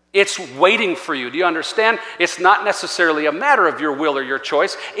 It's waiting for you. Do you understand? It's not necessarily a matter of your will or your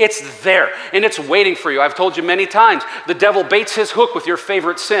choice. It's there, and it's waiting for you. I've told you many times, the devil baits his hook with your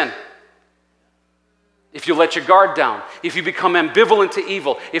favorite sin. If you let your guard down, if you become ambivalent to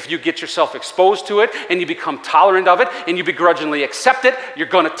evil, if you get yourself exposed to it, and you become tolerant of it, and you begrudgingly accept it, you're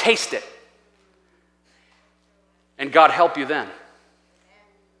going to taste it. And God help you then.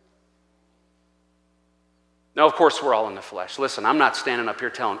 Now, of course, we're all in the flesh. Listen, I'm not standing up here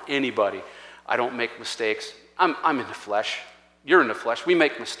telling anybody I don't make mistakes. I'm in the flesh. You're in the flesh. We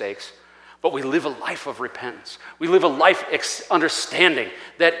make mistakes. But we live a life of repentance. We live a life understanding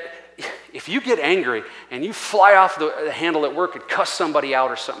that if you get angry and you fly off the handle at work and cuss somebody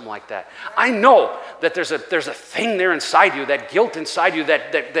out or something like that, I know that there's a thing there inside you, that guilt inside you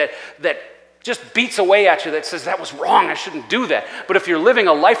that just beats away at you that says, that was wrong, I shouldn't do that. But if you're living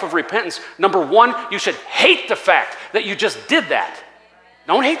a life of repentance, number one, you should hate the fact that you just did that.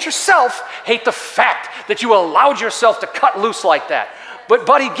 Don't hate yourself, hate the fact that you allowed yourself to cut loose like that. But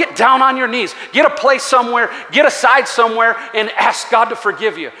buddy, get down on your knees. Get a place somewhere, get aside somewhere, and ask God to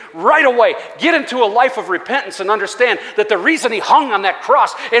forgive you. Right away, get into a life of repentance and understand that the reason he hung on that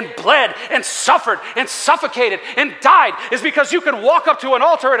cross and bled and suffered and suffocated and died is because you can walk up to an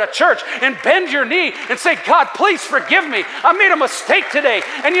altar at a church and bend your knee and say, God, please forgive me. I made a mistake today.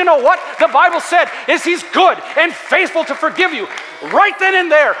 And you know what? The Bible said is he's good and faithful to forgive you. Right then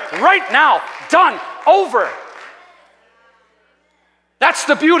and there, right now, done, over. That's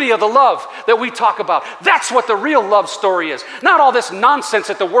the beauty of the love that we talk about. That's what the real love story is. Not all this nonsense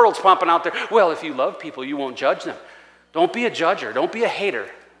that the world's pumping out there. Well, if you love people, you won't judge them. Don't be a judger. Don't be a hater.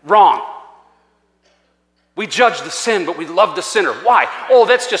 Wrong. We judge the sin, but we love the sinner. Why? Oh,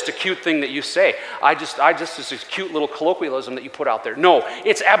 that's just a cute thing that you say. It's a cute little colloquialism that you put out there. No,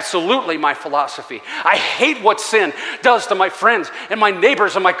 it's absolutely my philosophy. I hate what sin does to my friends and my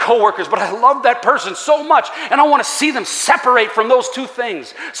neighbors and my coworkers, but I love that person so much, and I want to see them separate from those two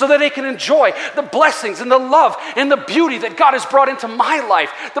things so that they can enjoy the blessings and the love and the beauty that God has brought into my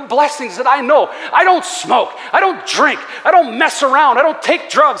life, the blessings that I know. I don't smoke. I don't drink. I don't mess around. I don't take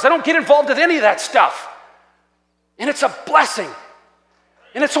drugs. I don't get involved with any of that stuff. And it's a blessing.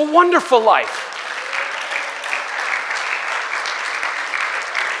 And it's a wonderful life.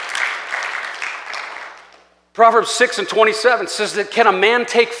 Proverbs 6:27 says that can a man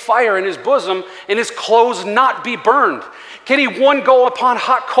take fire in his bosom and his clothes not be burned? Can he one go upon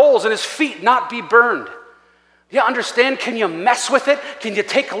hot coals and his feet not be burned? You understand? Can you mess with it? Can you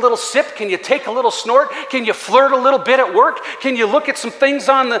take a little sip? Can you take a little snort? Can you flirt a little bit at work? Can you look at some things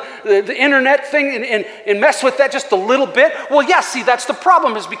on the internet thing and mess with that just a little bit? Well, yeah, see, that's the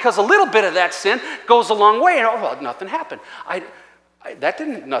problem, is because a little bit of that sin goes a long way. And, oh, well, nothing happened.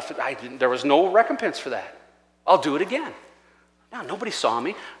 There was no recompense for that. I'll do it again. No, nobody saw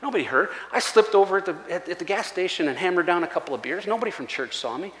me. Nobody heard. I slipped over at the gas station and hammered down a couple of beers. Nobody from church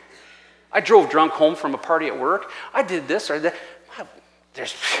saw me. I drove drunk home from a party at work. I did this or that.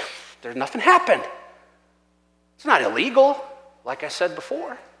 There's nothing happened. It's not illegal, like I said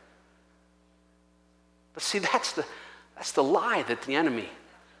before. But see, that's the lie that the enemy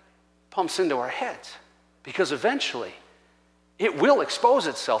pumps into our heads. Because eventually, it will expose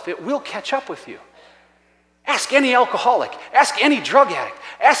itself. It will catch up with you. Ask any alcoholic. Ask any drug addict.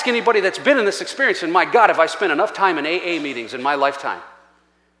 Ask anybody that's been in this experience. And my God, have I spent enough time in AA meetings in my lifetime.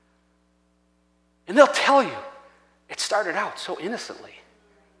 And they'll tell you, it started out so innocently.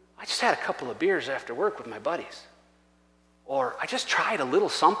 I just had a couple of beers after work with my buddies. Or I just tried a little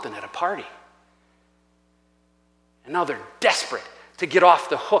something at a party. And now they're desperate to get off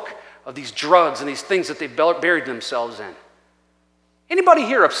the hook of these drugs and these things that they've buried themselves in. Anybody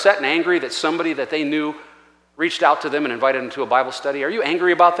here upset and angry that somebody that they knew reached out to them and invited them to a Bible study? Are you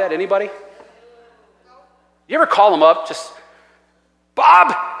angry about that? Anybody? You ever call them up, just,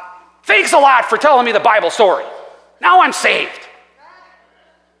 Bob, thanks a lot for telling me the Bible story. Now I'm saved.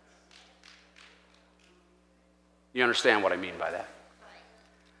 You understand what I mean by that?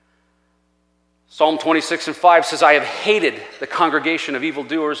 Psalm 26:5 says, I have hated the congregation of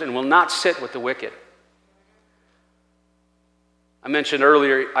evildoers and will not sit with the wicked. I mentioned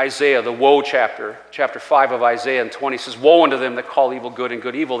earlier Isaiah, the woe chapter 5 of Isaiah and 20 says, "Woe unto them that call evil good and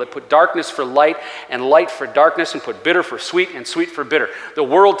good evil, that put darkness for light and light for darkness, and put bitter for sweet and sweet for bitter." The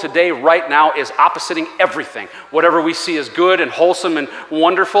world today, right now, is oppositing everything. Whatever we see as good and wholesome and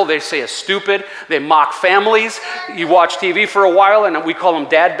wonderful, they say is stupid. They mock families. You watch TV for a while, and we call them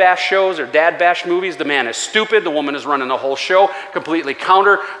dad bash shows or dad bash movies. The man is stupid. The woman is running the whole show, completely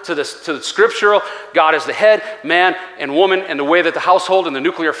counter to the scriptural. God is the head, man and woman, and the way that the household and the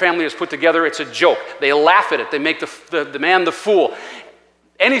nuclear family is put together, it's a joke. They laugh at it. They make the man the fool.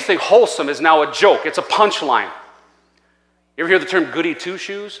 Anything wholesome is now a joke. It's a punchline. You ever hear the term goody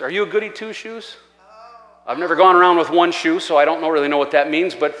two-shoes? Are you a goody two-shoes? I've never gone around with one shoe, so I don't really know what that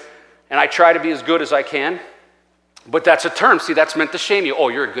means, and I try to be as good as I can. But that's a term. See, that's meant to shame you. Oh,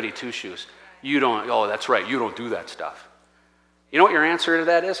 you're a goody two-shoes. You don't, oh, that's right, you don't do that stuff. You know what your answer to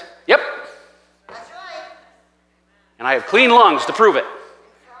that is? Yep. And I have clean lungs to prove it.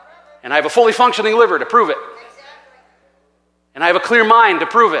 And I have a fully functioning liver to prove it. And I have a clear mind to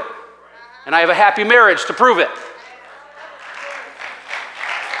prove it. And I have a happy marriage to prove it.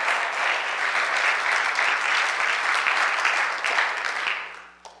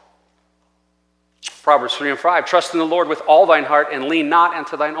 Proverbs 3 and 5, "Trust in the Lord with all thine heart and lean not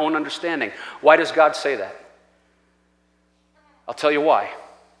unto thine own understanding." Why does God say that? I'll tell you why.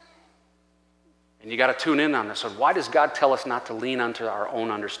 And you got to tune in on this one. Why does God tell us not to lean unto our own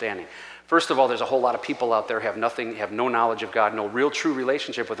understanding? First of all, there's a whole lot of people out there have no knowledge of God, no real true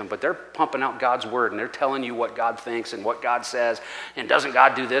relationship with Him, but they're pumping out God's word, and they're telling you what God thinks and what God says, and doesn't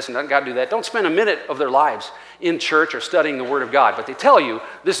God do this and doesn't God do that. Don't spend a minute of their lives in church or studying the Word of God, but they tell you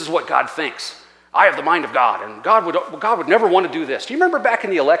this is what God thinks. I have the mind of God, and God would never want to do this. Do you remember back in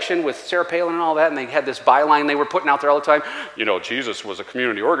the election with Sarah Palin and all that, and they had this byline they were putting out there all the time? You know, Jesus was a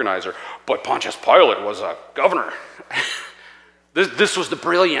community organizer, but Pontius Pilate was a governor. This was the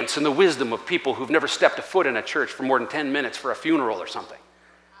brilliance and the wisdom of people who've never stepped a foot in a church for more than 10 minutes for a funeral or something.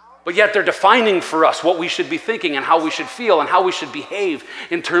 But yet they're defining for us what we should be thinking and how we should feel and how we should behave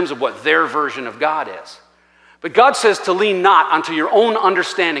in terms of what their version of God is. But God says to lean not unto your own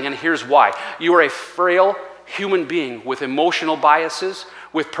understanding, and here's why. You are a frail human being with emotional biases,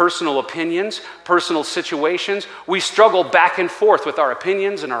 with personal opinions, personal situations. We struggle back and forth with our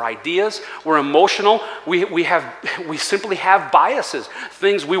opinions and our ideas. We're emotional. We simply have biases,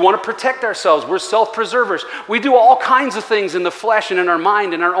 things we want to protect ourselves. We're self-preservers. We do all kinds of things in the flesh and in our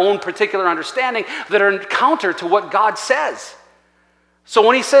mind and our own particular understanding that are counter to what God says. So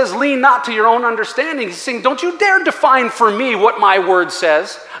when He says, lean not to your own understanding, He's saying, don't you dare define for me what my word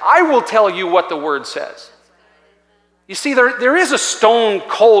says. I will tell you what the word says. You see, there is a stone,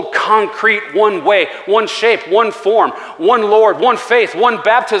 cold, concrete, one way, one shape, one form, one Lord, one faith, one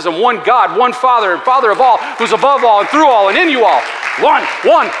baptism, one God, one Father, and Father of all, who's above all and through all and in you all. One.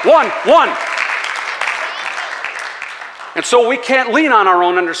 And so we can't lean on our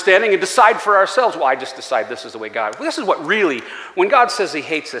own understanding and decide for ourselves, well, I just decide this is the way God. Well, this is what really, when God says He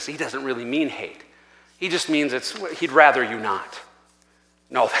hates this, He doesn't really mean hate. He just means He'd rather you not.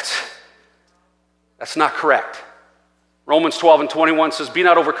 No, that's not correct. Romans 12 and 21 says, be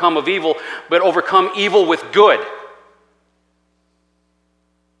not overcome of evil, but overcome evil with good.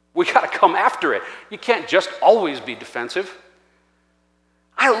 We got to come after it. You can't just always be defensive.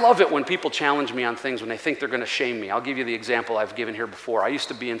 I love it when people challenge me on things when they think they're going to shame me. I'll give you the example I've given here before. I used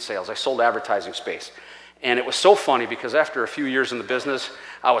to be in sales. I sold advertising space. And it was so funny because after a few years in the business,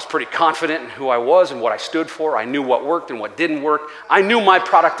 I was pretty confident in who I was and what I stood for. I knew what worked and what didn't work. I knew my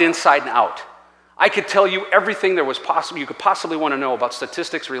product inside and out. I could tell you everything there was possible you could possibly want to know about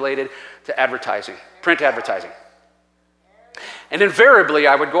statistics related to advertising, print advertising. And invariably,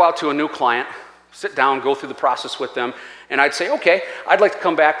 I would go out to a new client, sit down, go through the process with them, and I'd say, okay, I'd like to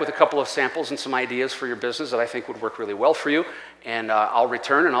come back with a couple of samples and some ideas for your business that I think would work really well for you, and I'll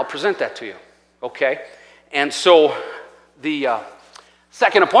return and I'll present that to you. Okay? And so the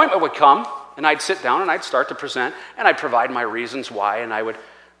second appointment would come, and I'd sit down and I'd start to present, and I'd provide my reasons why, and I'd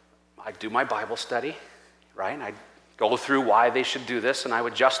do my Bible study, right? And I'd go through why they should do this, and I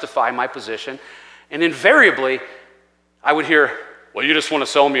would justify my position, and invariably, I would hear, well, you just want to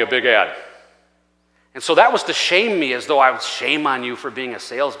sell me a big ad. And so that was to shame me, as though I would shame on you for being a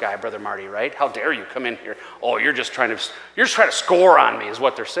sales guy, Brother Marty, right? How dare you come in here? Oh, you're just trying to score on me, is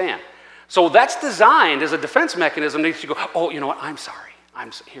what they're saying. So that's designed as a defense mechanism. They should go, oh, you know what? I'm sorry.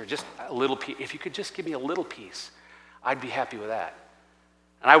 Here, just a little piece. If you could just give me a little piece, I'd be happy with that.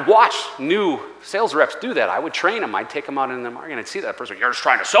 And I watched new sales reps do that. I would train them. I'd take them out in the market, and I'd see that person. You're just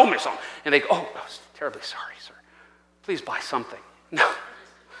trying to sell me something. And they go, oh, I was terribly sorry, sir. Please buy something.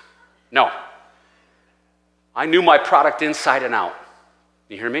 No. I knew my product inside and out.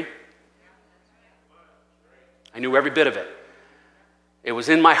 You hear me? I knew every bit of it. It was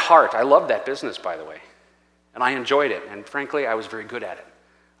in my heart. I loved that business, by the way. And I enjoyed it. And frankly, I was very good at it.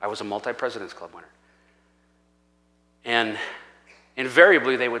 I was a multi-President's Club winner. And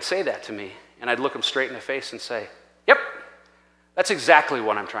invariably, they would say that to me. And I'd look them straight in the face and say, yep, that's exactly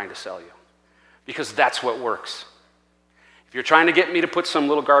what I'm trying to sell you. Because that's what works. If you're trying to get me to put some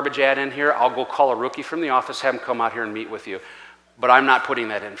little garbage ad in here, I'll go call a rookie from the office, have him come out here and meet with you. But I'm not putting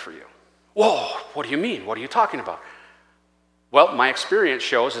that in for you. Whoa, what do you mean? What are you talking about? Well, my experience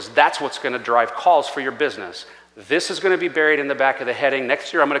shows is that's what's going to drive calls for your business. This is going to be buried in the back of the heading.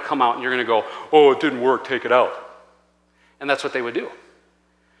 Next year I'm going to come out and you're going to go, oh, it didn't work, take it out. And that's what they would do.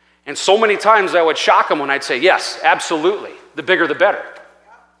 And so many times I would shock them when I'd say, yes, absolutely, the bigger the better.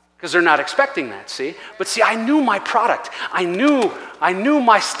 Because they're not expecting that, see? But see, I knew my product. I knew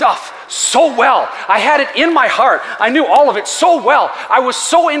my stuff so well. I had it in my heart. I knew all of it so well. I was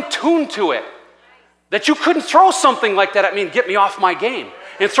so in tune to it that you couldn't throw something like that at me and get me off my game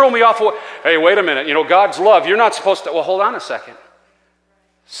and throw me off. Hey, wait a minute. God's love. You're not supposed to. Well, hold on a second. It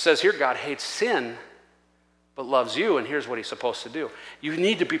says here God hates sin but loves you, and here's what he's supposed to do. You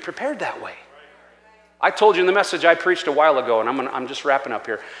need to be prepared that way. I told you in the message I preached a while ago, and I'm just wrapping up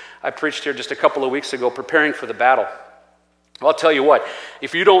here. I preached here just a couple of weeks ago, preparing for the battle. Well, I'll tell you what,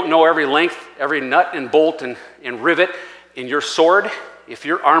 if you don't know every length, every nut and bolt and rivet in your sword, if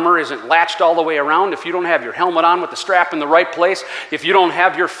your armor isn't latched all the way around, if you don't have your helmet on with the strap in the right place, if you don't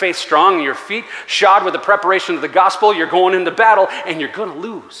have your faith strong and your feet shod with the preparation of the gospel, you're going into battle and you're going to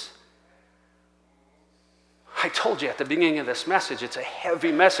lose. I told you at the beginning of this message, it's a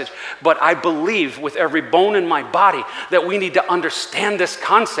heavy message, but I believe with every bone in my body that we need to understand this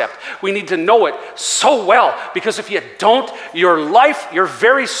concept. We need to know it so well, because if you don't, your life, your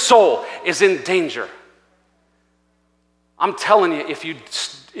very soul is in danger. I'm telling you,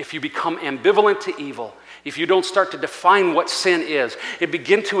 if you become ambivalent to evil, if you don't start to define what sin is, and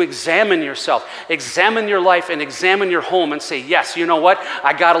begin to examine yourself, examine your life and examine your home and say, yes, you know what?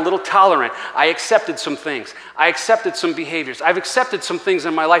 I got a little tolerant. I accepted some things. I accepted some behaviors. I've accepted some things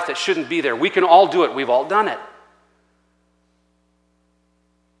in my life that shouldn't be there. We can all do it. We've all done it.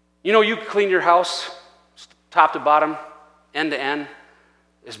 You clean your house, top to bottom, end to end,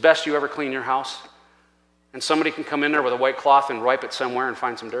 as best you ever clean your house. And somebody can come in there with a white cloth and wipe it somewhere and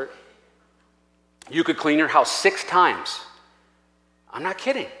find some dirt. You could clean your house 6 times. I'm not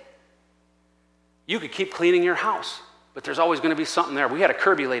kidding. You could keep cleaning your house, but there's always going to be something there. We had a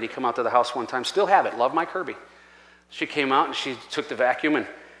Kirby lady come out to the house one time. Still have it. Love my Kirby. She came out and she took the vacuum and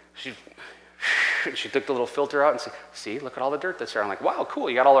she took the little filter out and said, see, look at all the dirt that's there. I'm like, wow, cool.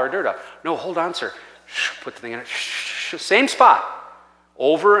 You got all our dirt out. No, hold on, sir. Put the thing in it. Same spot.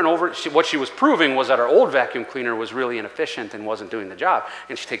 Over and over. What she was proving was that our old vacuum cleaner was really inefficient and wasn't doing the job.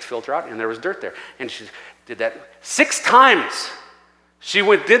 And she takes the filter out, and there was dirt there. And she did that 6 times. She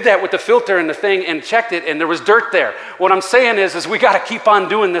did that with the filter and the thing and checked it, and there was dirt there. What I'm saying is we got to keep on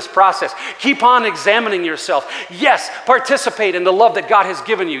doing this process. Keep on examining yourself. Yes, participate in the love that God has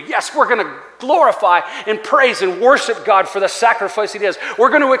given you. Yes, we're going to glorify and praise and worship God for the sacrifice He does. We're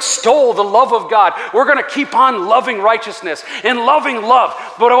going to extol the love of God. We're going to keep on loving righteousness and loving love.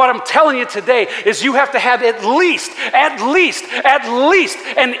 But what I'm telling you today is you have to have at least an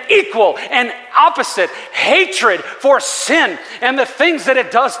equal and opposite hatred for sin and the things that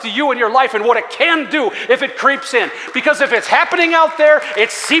it does to you in your life and what it can do if it creeps in. Because if it's happening out there, it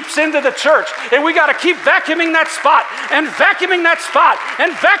seeps into the church. And we got to keep vacuuming that spot and vacuuming that spot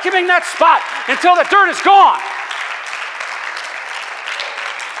and vacuuming that spot until the dirt is gone.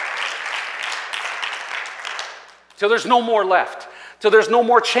 Till there's no more left. Till there's no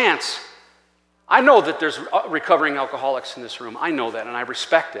more chance. I know that there's recovering alcoholics in this room. I know that, and I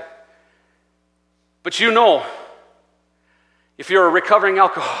respect it. But if you're a recovering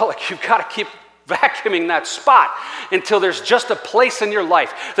alcoholic, you've got to keep vacuuming that spot until there's just a place in your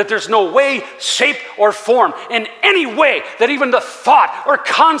life that there's no way, shape, or form in any way that even the thought or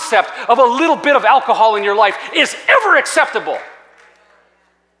concept of a little bit of alcohol in your life is ever acceptable.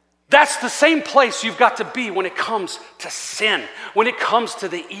 That's the same place you've got to be when it comes to sin, when it comes to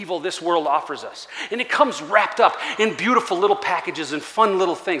the evil this world offers us. And it comes wrapped up in beautiful little packages and fun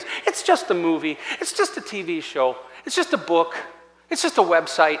little things. It's just a movie. It's just a TV show. It's just a book. It's just a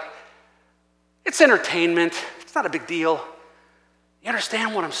website. It's entertainment. It's not a big deal. You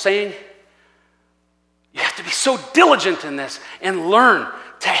understand what I'm saying? You have to be so diligent in this and learn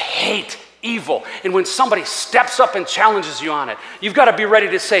to hate evil. And when somebody steps up and challenges you on it, you've got to be ready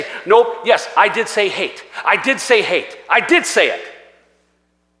to say, nope, yes, I did say hate. I did say hate. I did say it.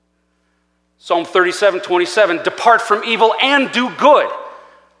 Psalm 37:27, depart from evil and do good.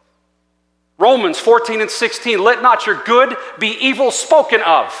 Romans 14 and 16, let not your good be evil spoken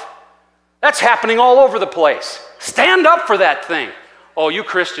of. That's happening all over the place. Stand up for that thing. Oh, you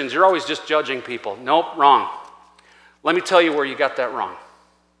Christians, you're always just judging people. Nope, wrong. Let me tell you where you got that wrong.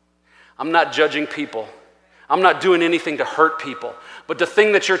 I'm not judging people. I'm not doing anything to hurt people. But the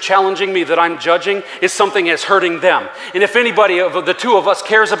thing that you're challenging me that I'm judging is something that's hurting them. And if anybody of the two of us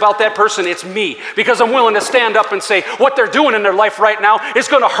cares about that person, it's me. Because I'm willing to stand up and say what they're doing in their life right now is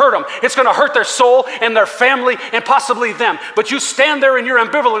going to hurt them. It's going to hurt their soul and their family and possibly them. But you stand there in your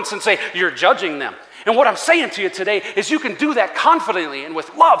ambivalence and say, you're judging them. And what I'm saying to you today is you can do that confidently and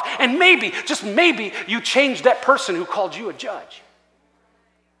with love. And maybe, just maybe, you change that person who called you a judge.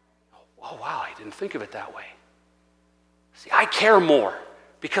 Oh, wow, I didn't think of it that way. See, I care more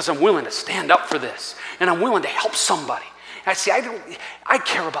because I'm willing to stand up for this, and I'm willing to help somebody. I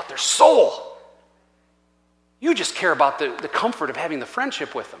care about their soul. You just care about the comfort of having the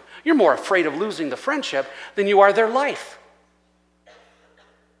friendship with them. You're more afraid of losing the friendship than you are their life.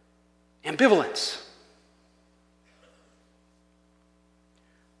 Ambivalence.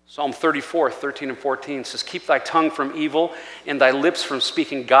 Psalm 34, 13 and 14 says, keep thy tongue from evil and thy lips from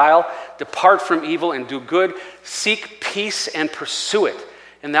speaking guile. Depart from evil and do good. Seek peace and pursue it.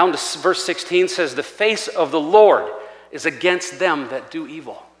 And now verse 16 says, the face of the Lord is against them that do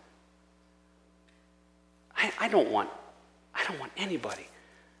evil. I don't want anybody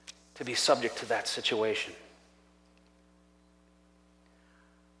to be subject to that situation.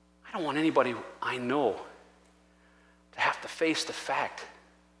 I don't want anybody I know to have to face the fact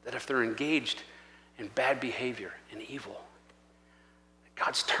that if they're engaged in bad behavior and evil,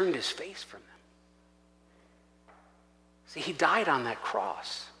 God's turned his face from them. See, he died on that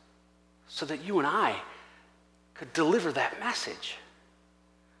cross so that you and I could deliver that message.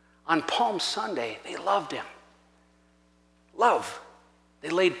 On Palm Sunday, they loved him. Love. They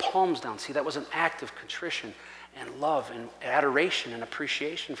laid palms down. See, that was an act of contrition and love and adoration and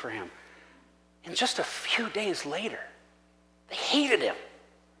appreciation for him. And just a few days later, they hated him.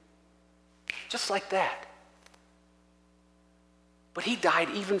 Just like that. But he died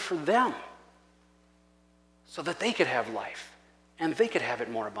even for them so that they could have life and they could have it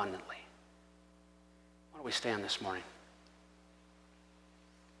more abundantly. Why don't we stand this morning?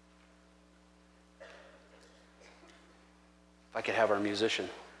 If I could have our musician.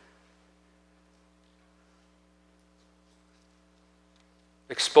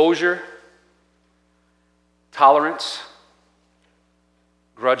 Exposure, tolerance,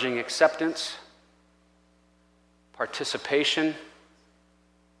 grudging acceptance, participation,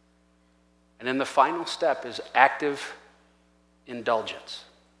 and then the final step is active indulgence.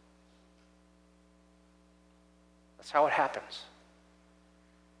 That's how it happens.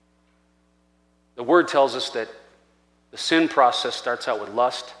 The Word tells us that the sin process starts out with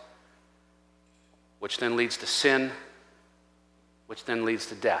lust, which then leads to sin, which then leads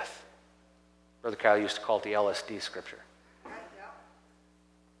to death. Brother Kyle used to call it the LSD scripture.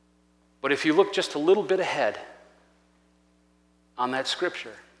 But if you look just a little bit ahead on that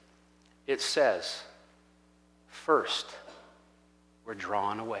scripture, it says, first, we're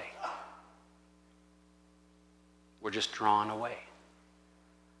drawn away. We're just drawn away.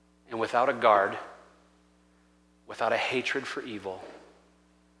 And without a guard, without a hatred for evil,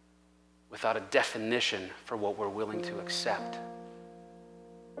 without a definition for what we're willing to accept,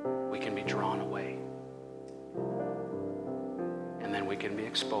 we can be drawn away. And then we can be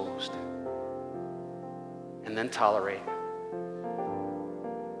exposed. And then tolerate.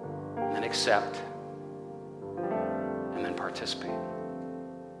 And then accept. And then participate.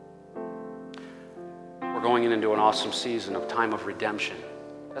 We're going into an awesome season of time of redemption.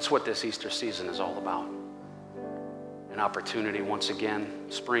 That's what this Easter season is all about. An opportunity once again.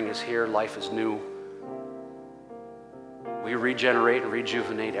 Spring is here. Life is new. We regenerate and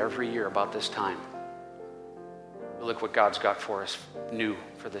rejuvenate every year about this time. But look what God's got for us new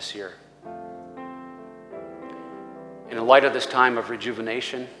for this year. In the light of this time of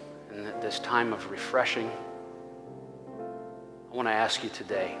rejuvenation and this time of refreshing, I want to ask you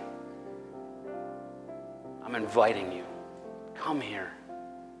today, I'm inviting you, come here.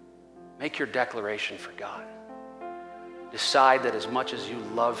 Make your declaration for God. Decide that as much as you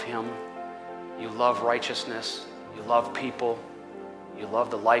love him, you love righteousness, you love people, you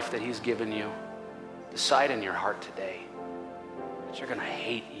love the life that he's given you, decide in your heart today that you're going to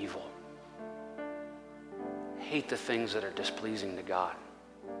hate evil. Hate the things that are displeasing to God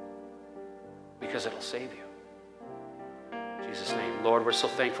because it'll save you. In Jesus' name. Lord, we're so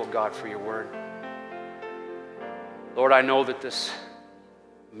thankful, God, for your word. Lord, I know that this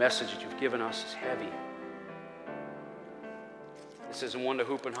The message that you've given us is heavy. This isn't one to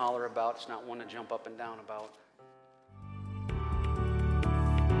hoop and holler about. It's not one to jump up and down about.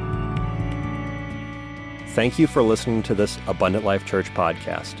 Thank you for listening to this Abundant Life Church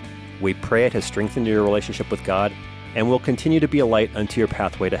podcast. We pray it has strengthened your relationship with God and will continue to be a light unto your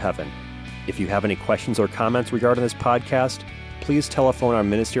pathway to heaven. If you have any questions or comments regarding this podcast, please telephone our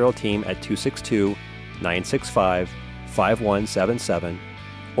ministerial team at 262-965-5177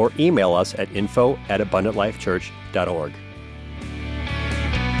 or email us at info@abundantlifechurch.org.